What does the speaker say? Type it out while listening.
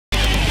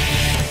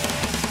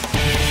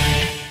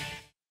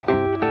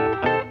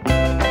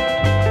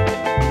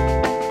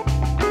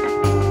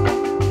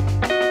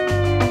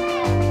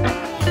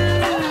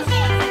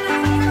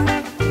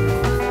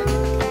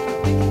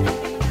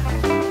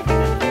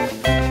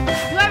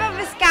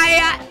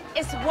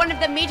one of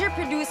the major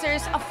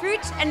producers of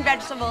fruits and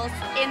vegetables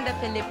in the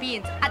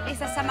Philippines. At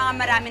isa sa mga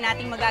marami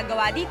nating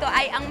magagawa dito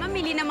ay ang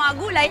mamili ng mga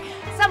gulay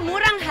sa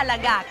murang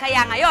halaga.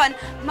 Kaya ngayon,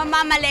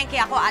 mamamalengke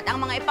ako at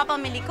ang mga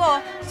ipapamili ko,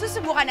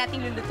 susubukan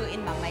nating lulutuin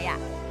mamaya.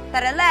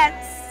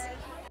 Taralets!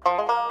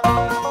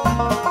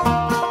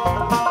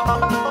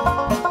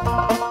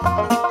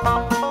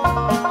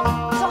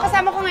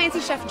 Si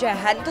Chef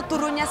Jahan,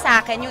 tuturo niya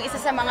sa akin yung isa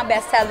sa mga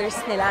bestsellers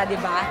nila, di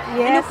ba?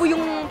 Yes. Ano po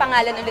yung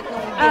pangalan ulit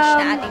ng dish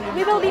na ating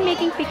We will be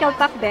making pickled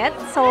pakbet.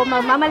 So,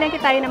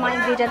 magmamalengke tayo ng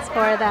mga ingredients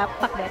for the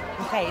pakbet.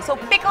 Okay, so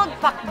pickled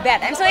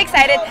pakbet. I'm so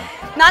excited,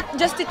 not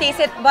just to taste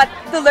it, but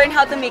to learn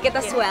how to make it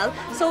as well.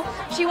 So,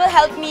 she will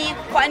help me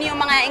kung ano yung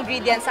mga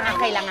ingredients na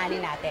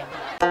kakailanganin natin.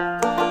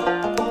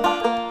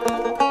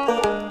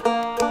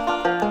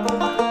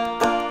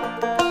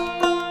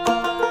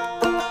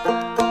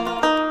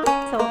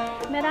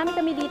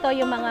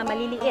 Yung mga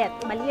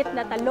maliit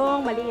na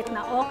talong, maliit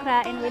na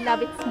okra, and we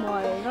love it small,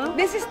 no?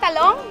 This is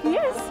talong?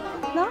 Yes,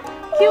 no?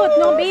 Cute,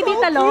 no? Baby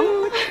so talong.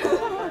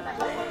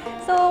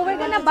 So we're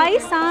gonna buy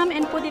some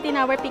and put it in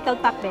our pickled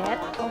pakbet.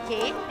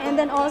 Okay. And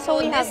then also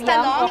so we have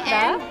young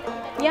okra.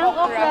 Young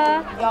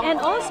okra. And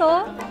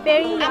also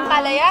very young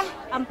ampalaya.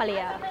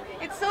 Ampalaya.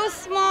 It's so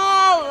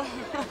small.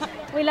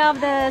 We love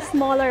the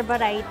smaller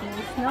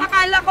varieties, no?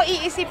 Akala ko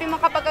iisipin mo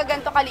kapag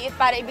ganito kaliit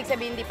para ibig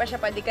sabihin hindi pa siya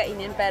pwede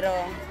kainin, pero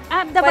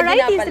the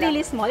variety is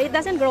really small. It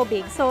doesn't grow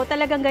big. So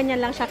talagang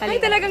ganyan lang siya kaliit.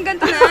 Ay, talagang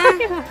ganito na.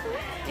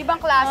 Ibang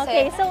klase.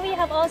 Okay, so we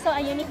have also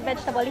a unique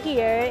vegetable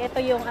here. Ito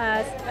yung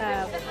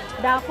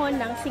dahon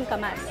ng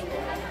singkamas.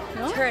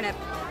 No? Turnip.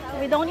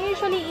 We don't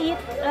usually eat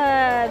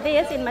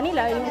this in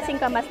Manila. Yung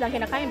singkamas lang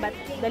kinakain, but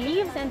the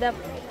leaves and the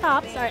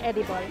tops are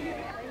edible.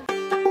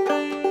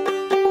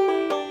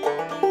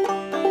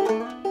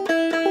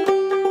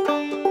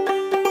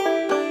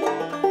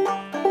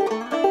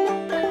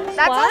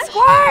 That's a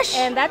squash!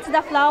 And that's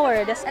the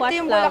flower, the squash flower. Ito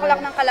yung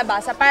bulaklak ng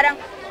kalabasa. Parang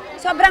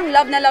sobrang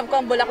love na love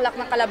ko ang bulaklak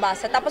ng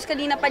kalabasa. Tapos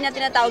kanina pa niya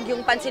tinatawag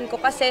yung pansin ko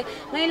kasi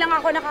ngayon lang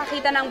ako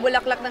nakakita ng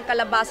bulaklak ng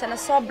kalabasa na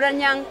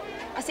sobrang niyang,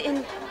 as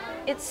in,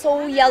 it's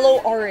so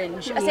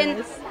yellow-orange. As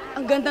in,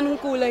 ang ganda ng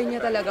kulay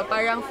niya talaga.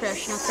 Parang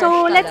fresh na fresh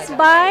so, talaga. Let's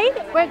buy.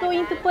 We're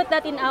going to put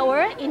that in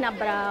our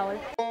inabraw.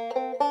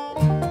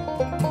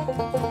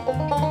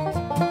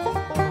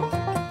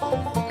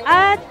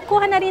 At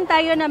kuha na rin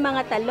tayo ng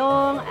mga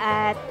talong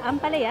at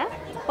ampalaya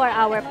for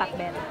our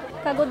pakbet.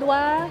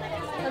 Kagudwa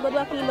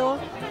kilo.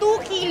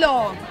 2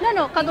 kilo.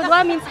 No,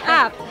 kagudwa means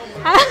half.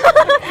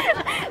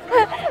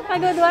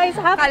 Kagudwa is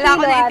half Kala kilo,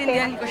 ko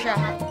naintindihan ko siya.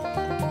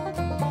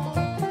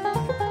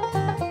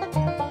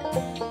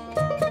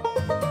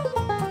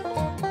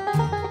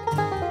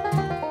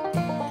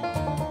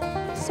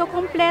 So,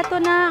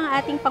 kompleto na ang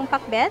ating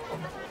pangpakbet.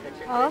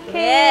 Yes.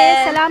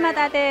 Okay, salamat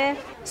ate.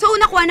 So,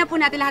 nakuha na po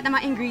natin lahat ng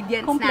mga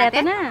ingredients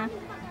kompleto natin. Na.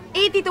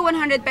 80 to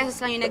 100 pesos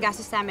lang yung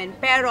nagastos namin.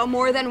 Pero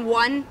more than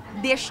one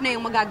dish na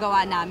yung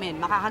magagawa namin.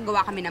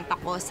 Makakagawa kami ng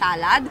pako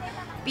salad,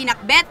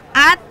 pinakbet,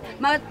 at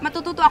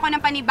matututo ako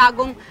ng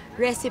panibagong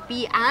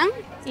recipe ang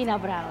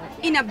inabraw.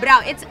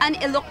 Inabraw. It's an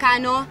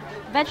Ilocano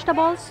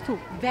vegetable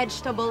stew.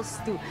 Vegetable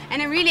stew.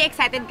 And I'm really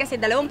excited kasi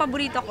dalawang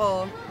paborito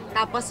ko.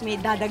 Tapos may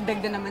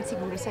dadagdag na naman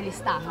siguro sa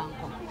listahan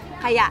ko.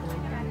 Kaya,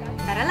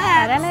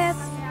 taralets!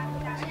 Taralets!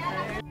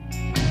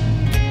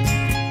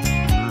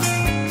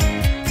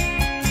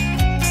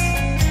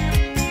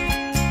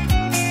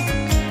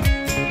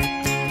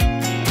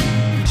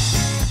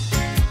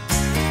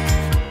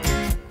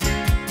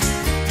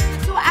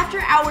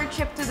 Our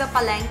trip to the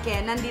palengke,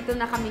 nandito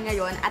na kami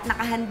ngayon at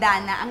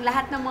nakahanda na ang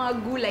lahat ng mga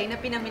gulay na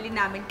pinamili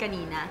namin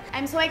kanina.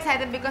 I'm so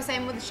excited because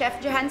I'm with Chef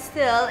Jahan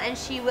still and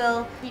she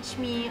will teach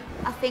me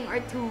a thing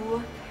or two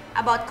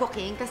about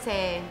cooking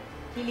kasi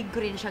hilig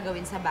ko rin siya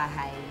gawin sa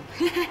bahay.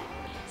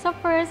 So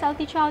first, I'll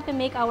teach you how to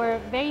make our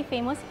very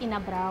famous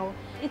inabraw.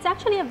 It's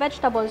actually a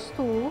vegetable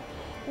stew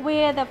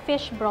with a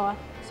fish broth.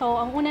 So,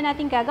 ang una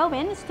natin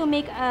gagawin is to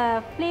make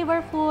a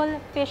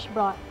flavorful fish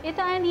broth. Ito,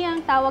 Andi,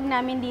 ang tawag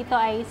namin dito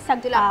ay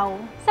sagpaw.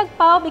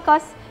 Sagpaw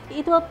because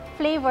it will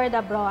flavor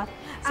the broth.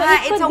 So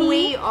it's a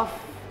way of...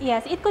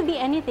 Yes, it could be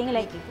anything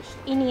like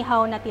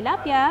inihaw na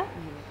tilapia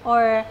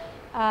or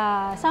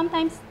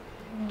sometimes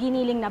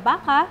giniling na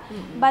baka.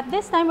 But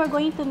this time, we're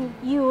going to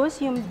use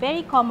yung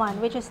very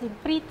common, which is the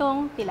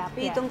pritong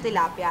tilapia. Pritong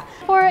tilapia.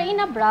 For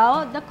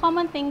inabraw, the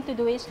common thing to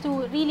do is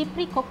to really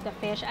pre-cook the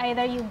fish.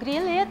 Either you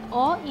grill it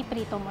o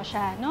iprito mo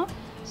siya, no?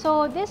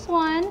 So this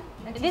one,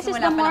 this is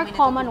the more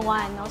common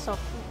one, no? So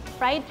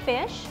fried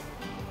fish.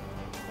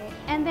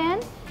 Okay. And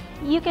then,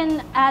 you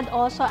can add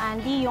also,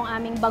 Andi, yung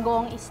aming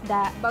bagoong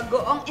isda.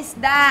 Bagoong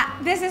isda!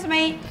 This is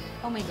my...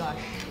 Oh my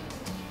gosh.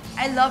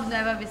 I love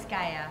Nueva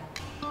Vizcaya.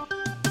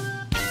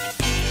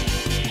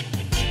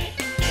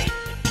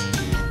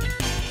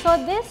 So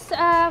this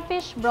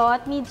fish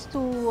broth needs to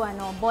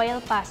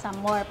boil pa some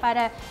more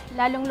para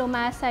lalong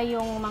lumasa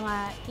yung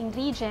mga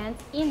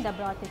ingredients in the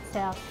broth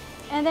itself.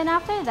 And then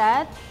after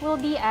that, we'll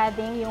be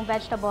adding yung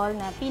vegetable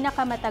na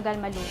pinakamatagal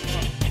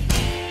maluto.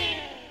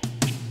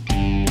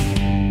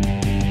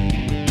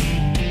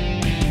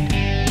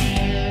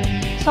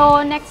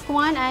 So next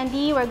one,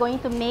 Andy, we're going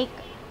to make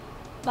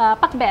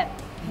pakbet.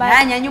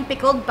 Yan yung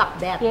pickled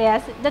pakbet.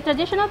 Yes, the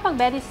traditional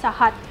pakbet is a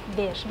hot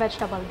dish,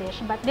 vegetable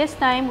dish. But this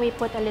time, we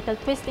put a little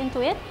twist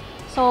into it.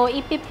 So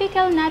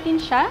ipipickle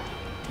natin siya,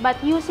 but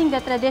using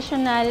the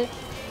traditional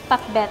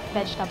pakbet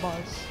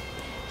vegetables.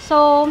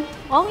 So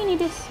all we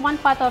need is 1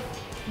 pot of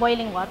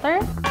boiling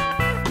water.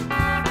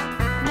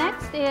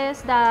 Next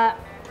is the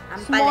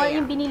small,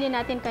 yung binili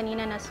natin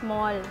kanina na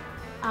small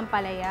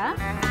ampalaya.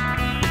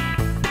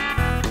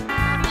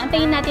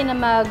 Antayin natin na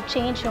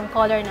mag-change yung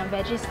color ng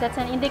veggies. That's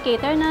an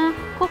indicator na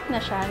cook na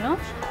siya, no?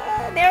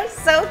 They're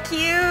so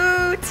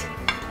cute!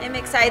 I'm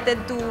excited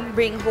to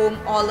bring home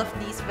all of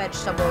these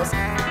vegetables.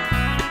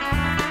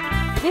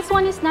 This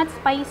one is not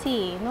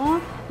spicy, no?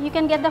 You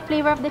can get the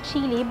flavor of the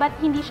chili, but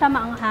hindi siya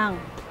maanghang.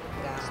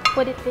 Just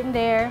put it in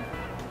there.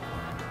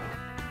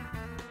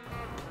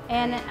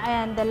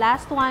 And the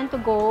last one to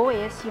go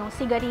is yung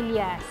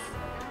sigarilyas.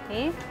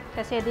 Okay?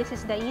 Kasi this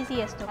is the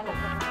easiest to cook.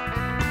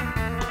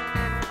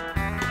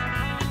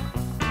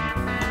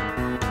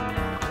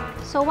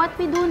 So what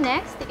we do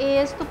next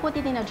is to put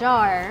it in a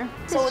jar.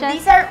 So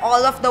these are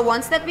all of the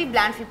ones that we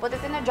blanched. We put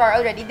it in a jar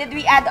already. Did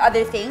we add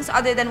other things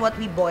other than what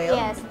we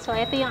boiled? Yes. So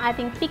ito yung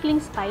ating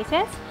pickling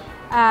spices.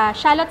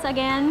 Shallots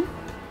again,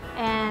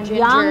 and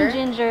ginger. young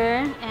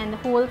ginger, and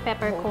whole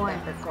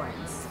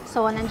peppercorns.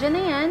 So nandyan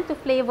na yan to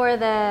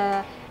flavor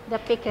the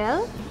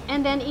pickle.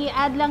 And then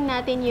i-add lang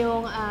natin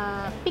yung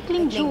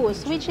pickling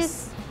juice, which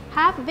is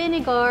half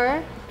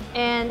vinegar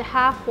and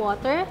half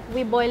water.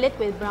 We boil it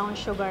with brown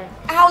sugar.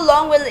 How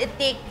long will it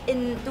take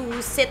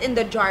to sit in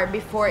the jar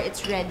before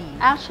it's ready?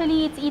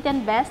 Actually, it's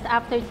eaten best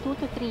after 2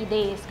 to 3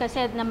 days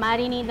kasi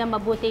na-marinate na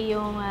mabuti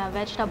yung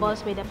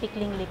vegetables with the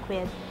pickling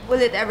liquid. Will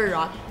it ever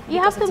rot?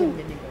 You have to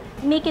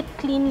make it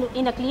clean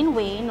in a clean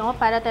way, no?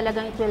 Para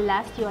talagang it will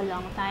last you a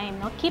long time,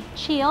 no? Keep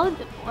chilled,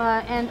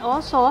 and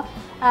also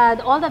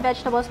all the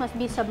vegetables must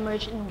be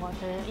submerged in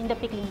water in the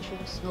pickling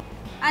juice.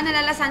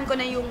 Nalalasan ko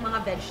na yung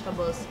mga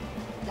vegetables.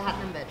 Lahat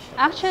ng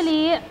vegetables.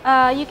 Actually,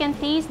 you can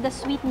taste the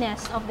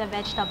sweetness of the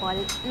vegetable,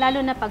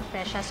 lalo na pag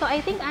fresh siya. So I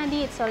think,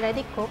 Andy, it's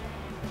already cooked,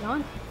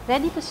 no?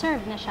 Ready to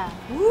serve na siya.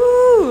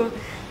 Woo!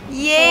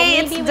 Yay,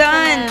 so it's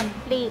done!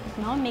 Plate,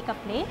 no? Make a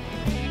plate.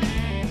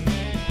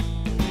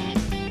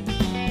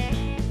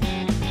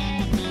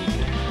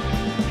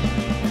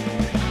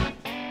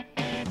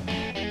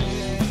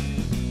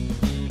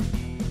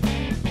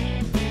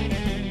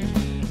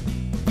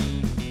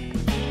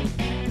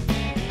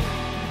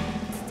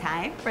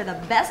 For the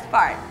best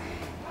part,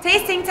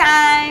 tasting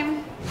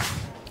time!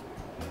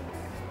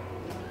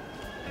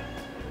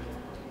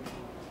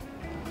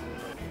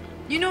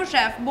 You know,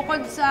 Chef,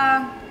 bukod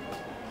sa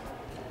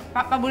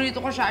paborito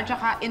ko siya at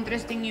saka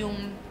interesting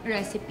yung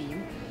recipe,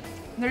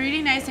 the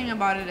really nice thing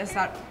about it is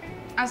that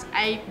as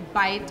I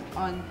bite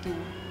onto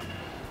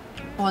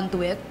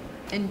it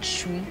and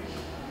chew,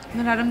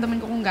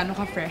 nararamdaman ko kung gaano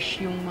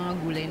ka-fresh yung mga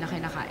gulay na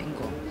kinakain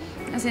ko.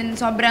 As in,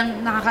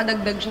 sobrang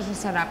nakakadagdag siya sa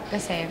sarap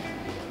kasi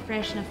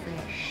fresh na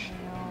fresh.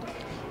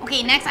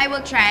 Okay, next I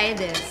will try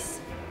this.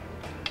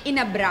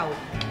 Inabraw.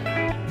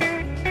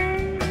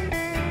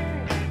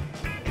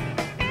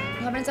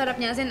 Sobrang sarap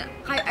niya. As in,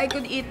 I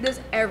could eat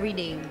this every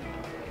day.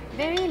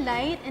 Very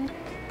light and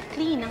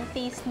clean ang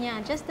taste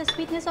niya. Just the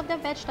sweetness of the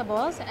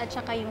vegetables at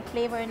saka yung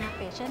flavor ng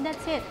fish. And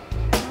that's it.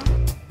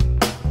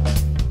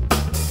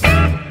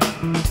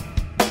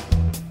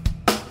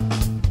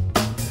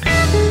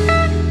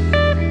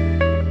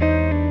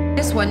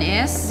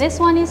 This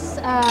one is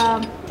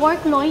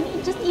pork loin,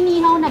 just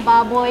inihaw na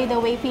baboy the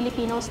way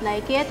Filipinos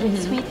like it, with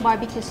sweet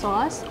barbecue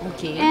sauce.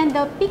 Okay. And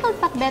the pickled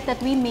pakbet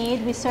that we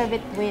made, we serve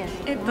it with.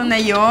 Ito na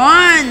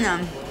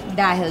yun!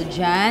 Dahil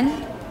dyan,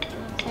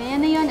 So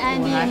yan na yun,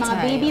 Andy, yung mga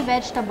baby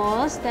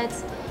vegetables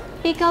that's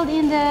pickled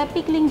in the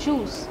pickling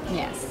juice.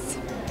 yes.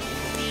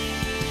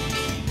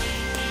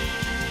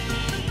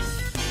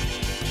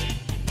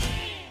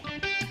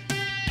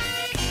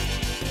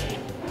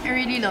 I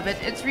really love it.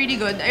 It's really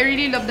good. I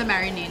really love the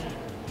marinade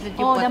that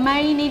you put. The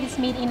marinade is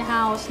made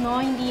in-house,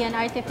 no? Hindi yan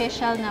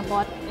artificial na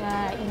bought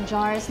in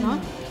jars, no?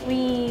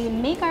 We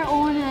make our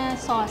own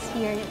sauce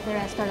here at the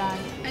restaurant.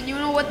 And you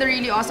know what the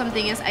really awesome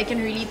thing is? I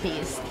can really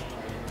taste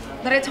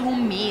that it's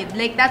homemade.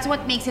 Like, that's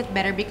what makes it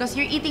better because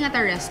you're eating at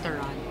a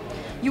restaurant.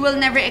 You will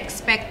never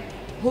expect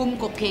home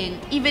cooking,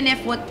 even if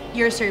what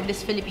you're served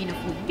is Filipino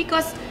food.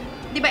 Because,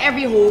 di ba,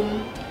 every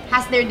home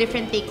has their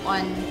different take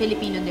on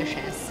Filipino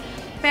dishes.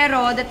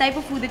 Pero the type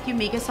of food that you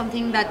make is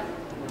something that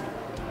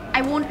I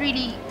won't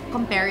really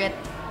compare it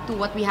to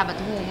what we have at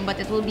home, but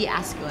it will be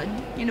as good.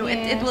 You know,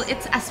 Yes.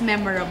 it's as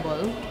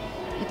memorable.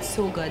 It's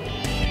so good.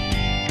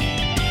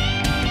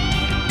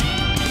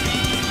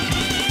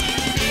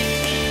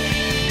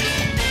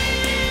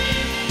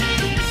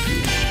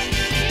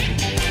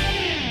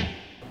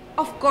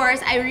 Of course,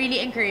 I really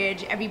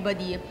encourage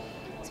everybody,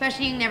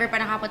 especially yung never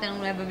pa nakapunta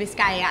ng Nueva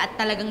Vizcaya at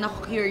talagang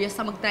naku-curious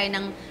sa mag-try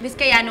ng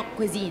Vizcayano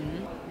cuisine.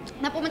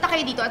 na pumunta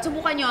kayo dito at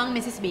subukan nyo ang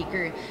Mrs.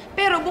 Baker.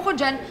 Pero bukod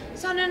dyan,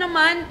 sana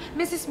naman,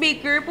 Mrs.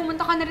 Baker,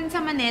 pumunta ka na rin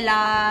sa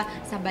Manila,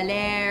 sa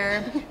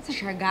Baler, sa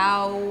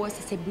Siargao,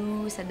 sa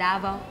Cebu, sa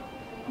Davao.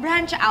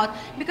 Branch out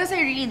because I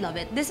really love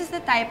it. This is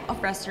the type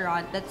of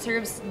restaurant that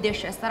serves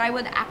dishes that I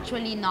would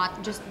actually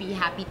not just be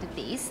happy to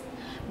taste,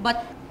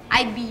 but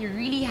I'd be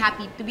really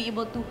happy to be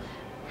able to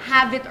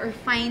have it or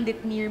find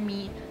it near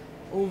me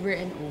over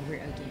and over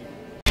again.